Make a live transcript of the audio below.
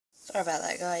Sorry about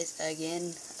that, guys.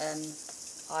 Again,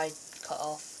 I cut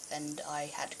off and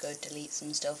I had to go delete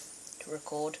some stuff to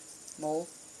record more.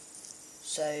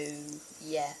 So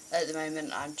yeah, at the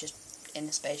moment I'm just in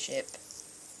a spaceship.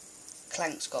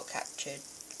 Clank's got captured,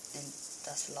 and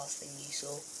that's the last thing you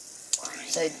saw.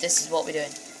 So this is what we're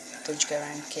doing. We'll just go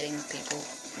around killing people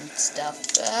and stuff.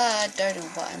 I don't know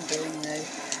what I'm doing though.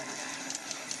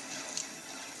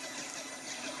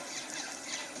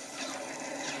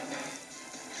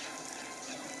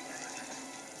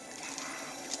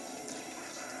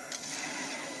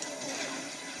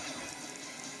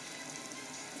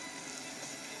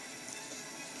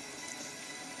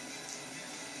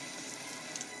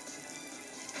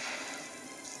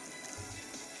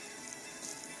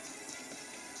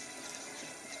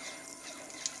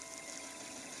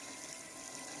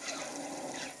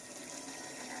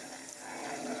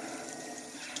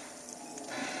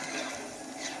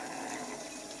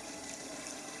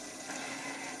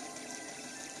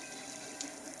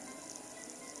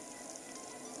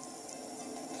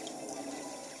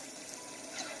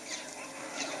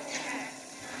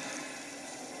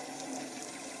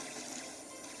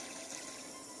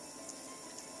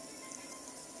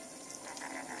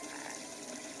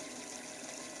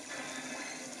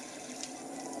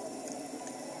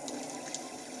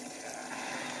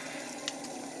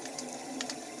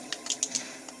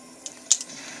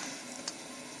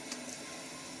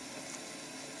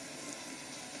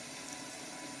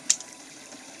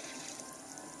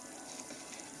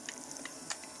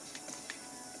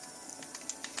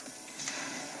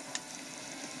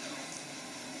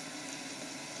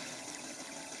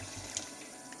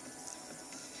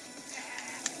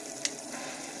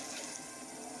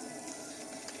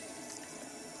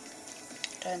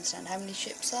 Don't understand, how many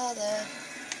ships are there?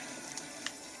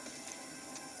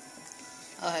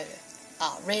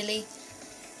 Oh, really?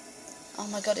 Oh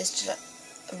my god, it's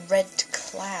just a red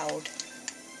cloud.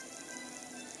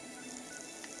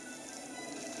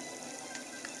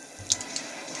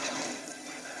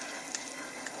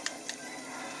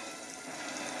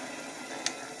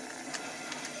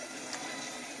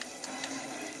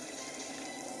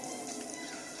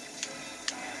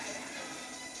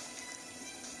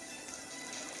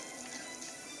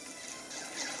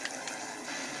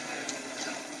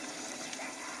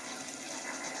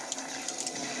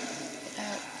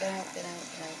 Get out, get out,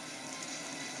 get out.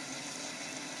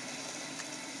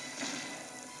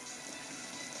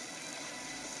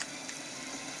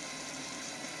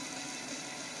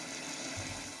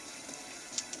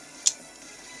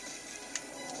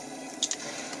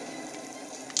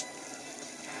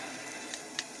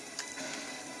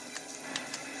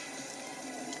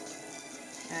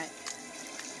 Alright.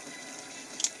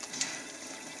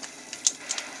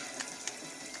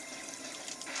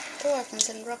 Oh, I can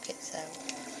send rockets out.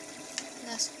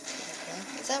 That's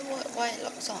cool. Is that why it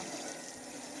locks on?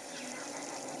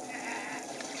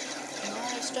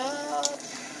 No, stop!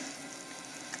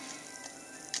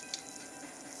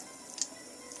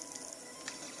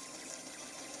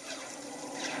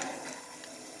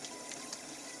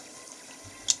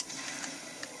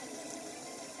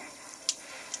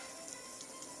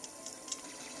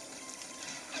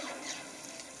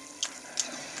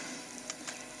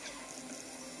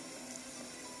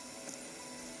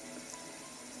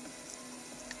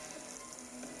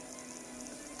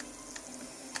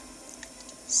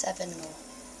 Seven more.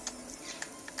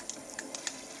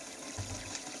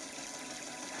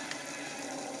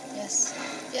 Yes,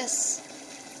 yes.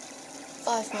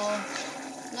 5 more.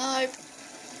 No.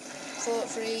 4,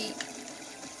 3.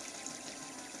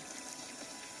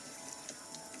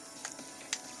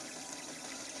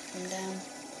 Come down.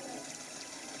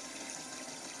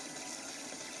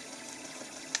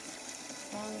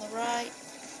 On the right.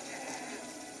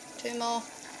 2 more.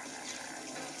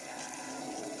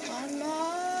 1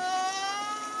 more.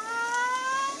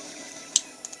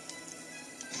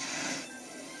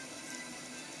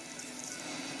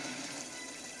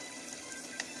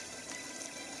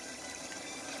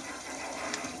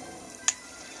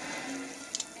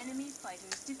 Enemy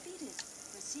fighters defeated.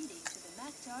 Proceeding to the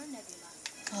Mactar Nebula.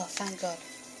 Oh, thank God.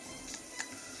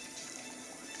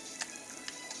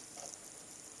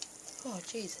 Oh,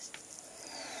 Jesus.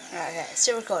 Right, okay,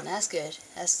 still recording, that's good.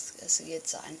 That's a good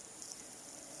sign.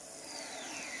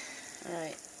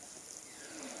 Right.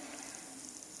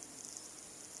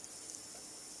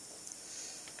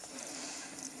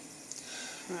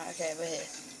 Right, okay, we're here.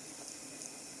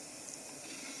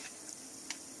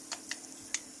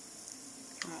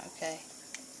 Right, okay.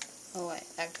 Oh wait,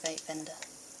 activate vendor.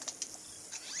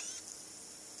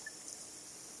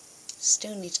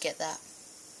 Still need to get that.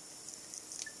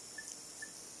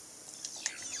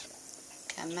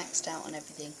 I'm maxed out on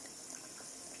everything.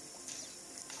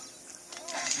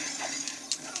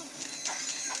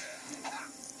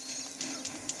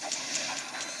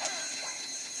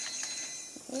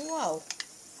 Wow.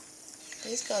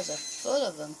 These guys are full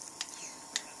of them.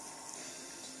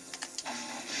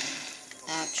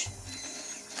 Ouch.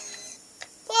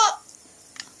 What?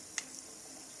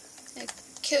 It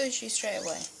kills you straight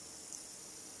away.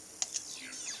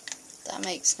 That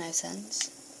makes no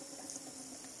sense.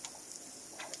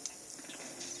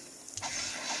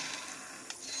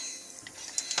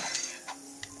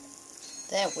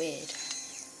 They're weird.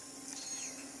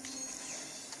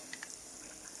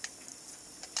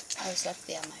 I just left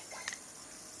the ammo.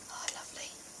 Oh, lovely.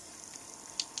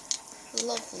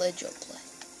 Lovely jubbly.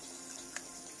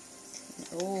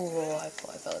 Oh, I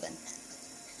thought I fell then.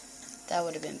 That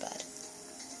would have been bad.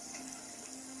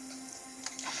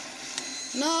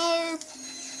 No!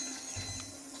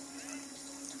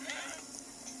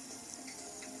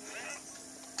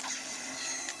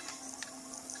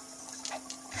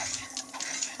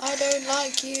 I don't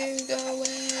like you, go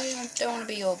away. I don't want to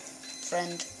be your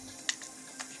friend.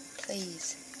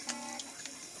 Please.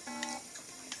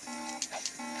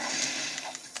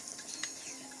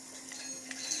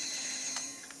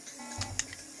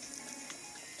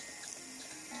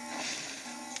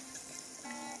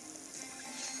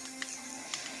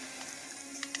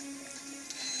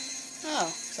 Oh,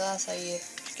 so that's how you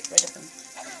get rid of them.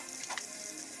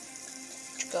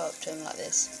 Just go up to them like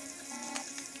this.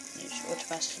 And it just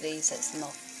automatically sets them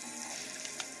off.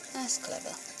 That's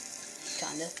clever.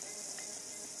 Kinda.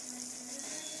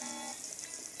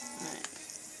 Right.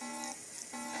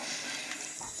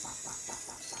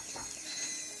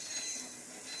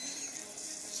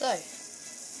 So,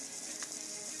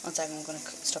 one second, I'm going to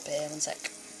stop it here, one sec.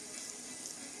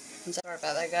 Sorry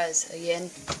about that, guys, again.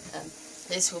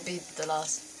 This will be the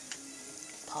last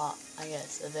part, I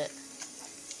guess, of it.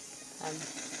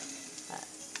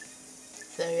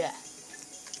 So yeah.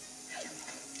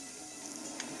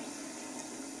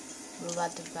 Move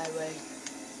out of my way.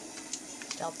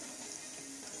 Stop.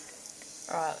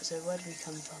 Alright, so where did we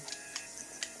come from?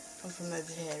 Come from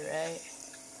over here, right?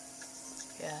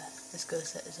 Yeah, let's go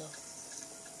set this off.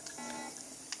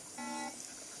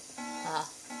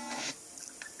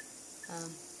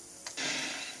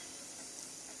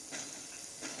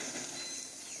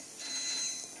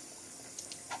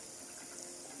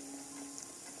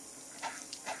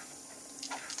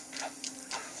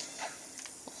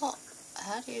 What?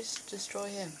 How do you destroy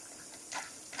him?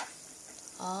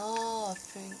 Oh, I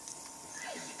think...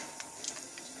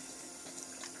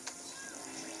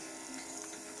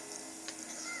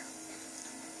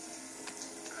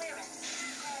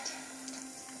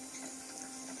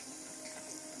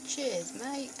 Cheers,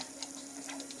 mate.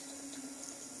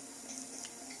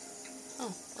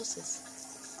 Oh, what's this?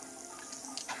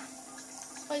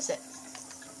 What is it?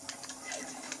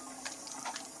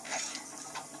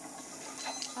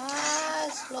 Ah,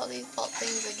 it's a lot of these bot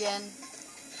things again.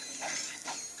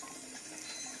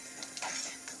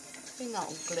 I think that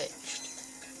one glitched.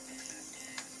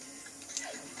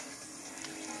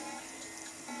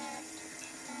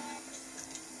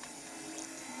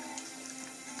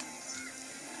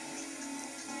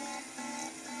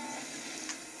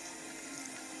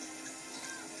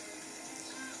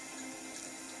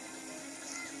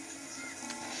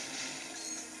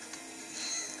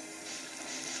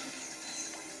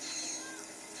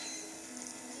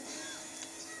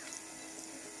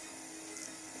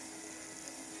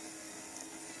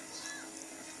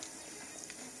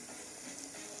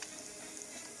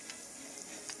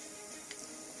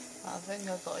 I think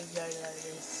I've got to YOLO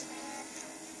this.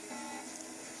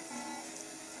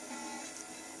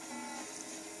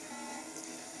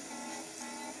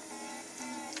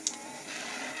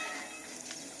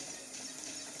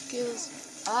 Skills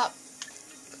up.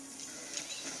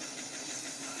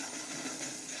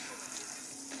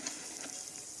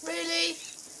 Really?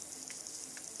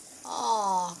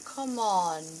 Oh, come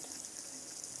on.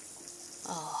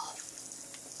 Oh,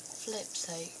 flip's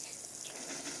sake.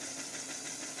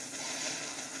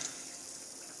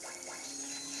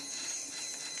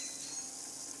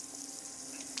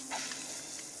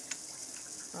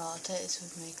 Right, I'll take this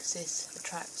with me because this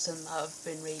attracts them. I've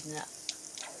been reading it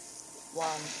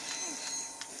while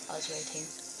I was waiting.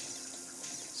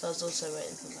 So I was also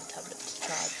waiting for my tablet to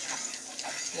charge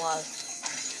while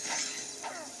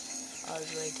I was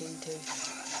waiting too.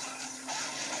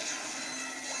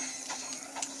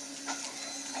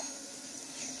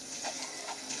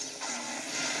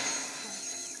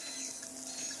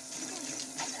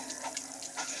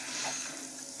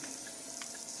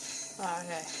 Right,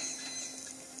 okay.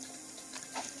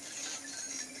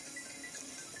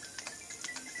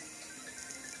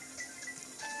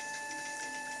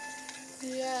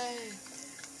 Yay!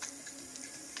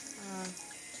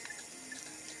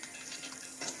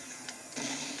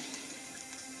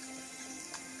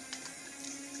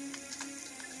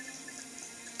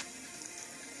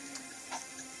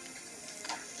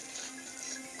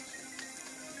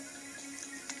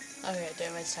 Okay,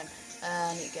 don't waste time.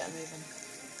 I need to get moving.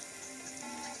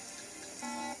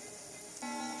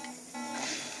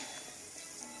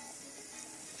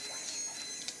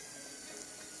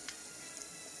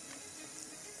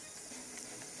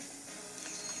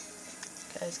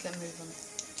 Okay, let's get moving.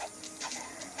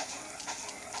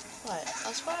 Right,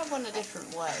 I swear I've gone a different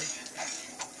way.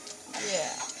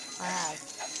 Yeah, I have.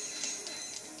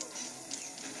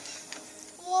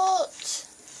 What?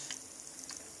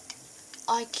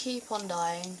 I keep on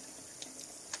dying.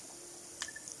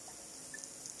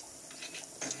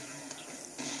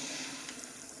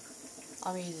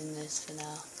 I'm using this for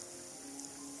now.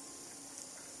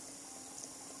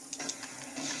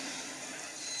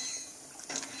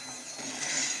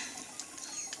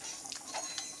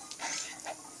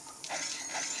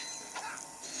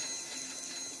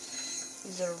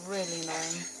 These are really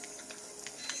annoying.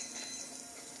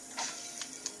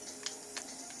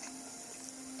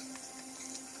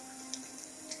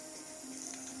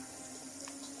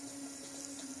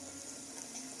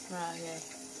 Right, okay.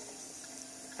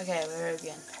 Okay, we're here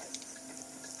again.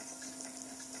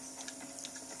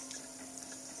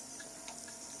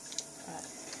 Right,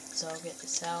 so I'll get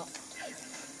this out.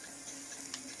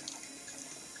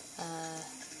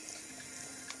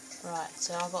 Right,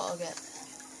 so I've got to get...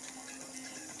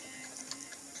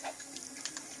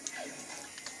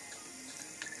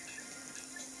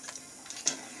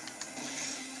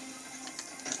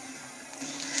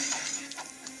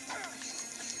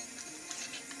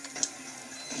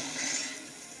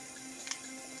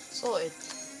 sorted.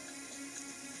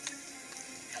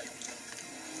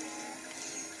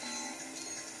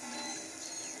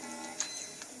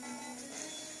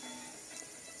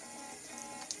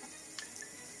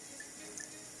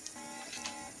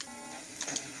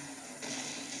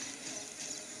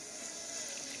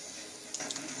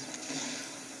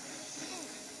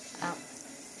 Out.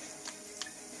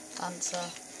 Answer.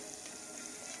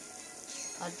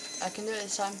 I can do it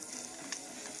this time.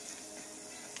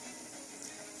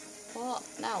 What?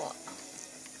 Now what?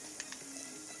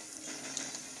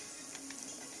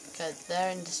 Okay,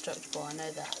 they're indestructible, I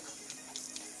know that.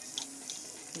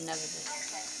 Never do.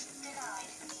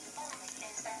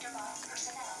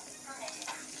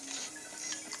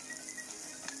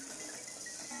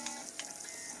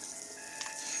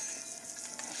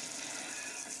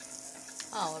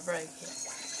 Oh, I broke it.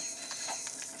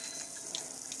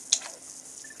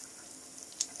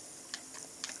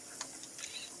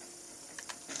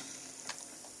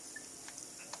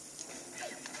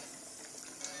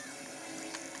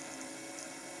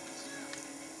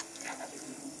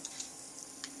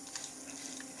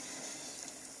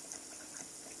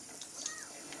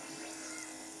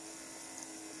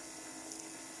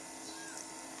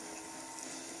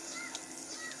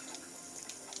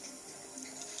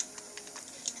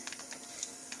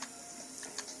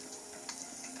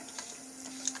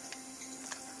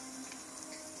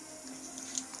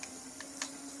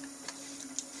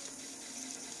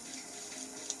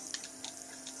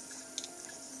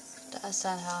 Don't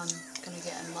understand how I'm gonna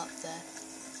get him up there.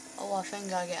 Oh, I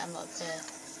think I get him up here.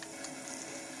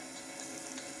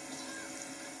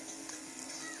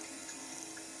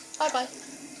 Bye bye.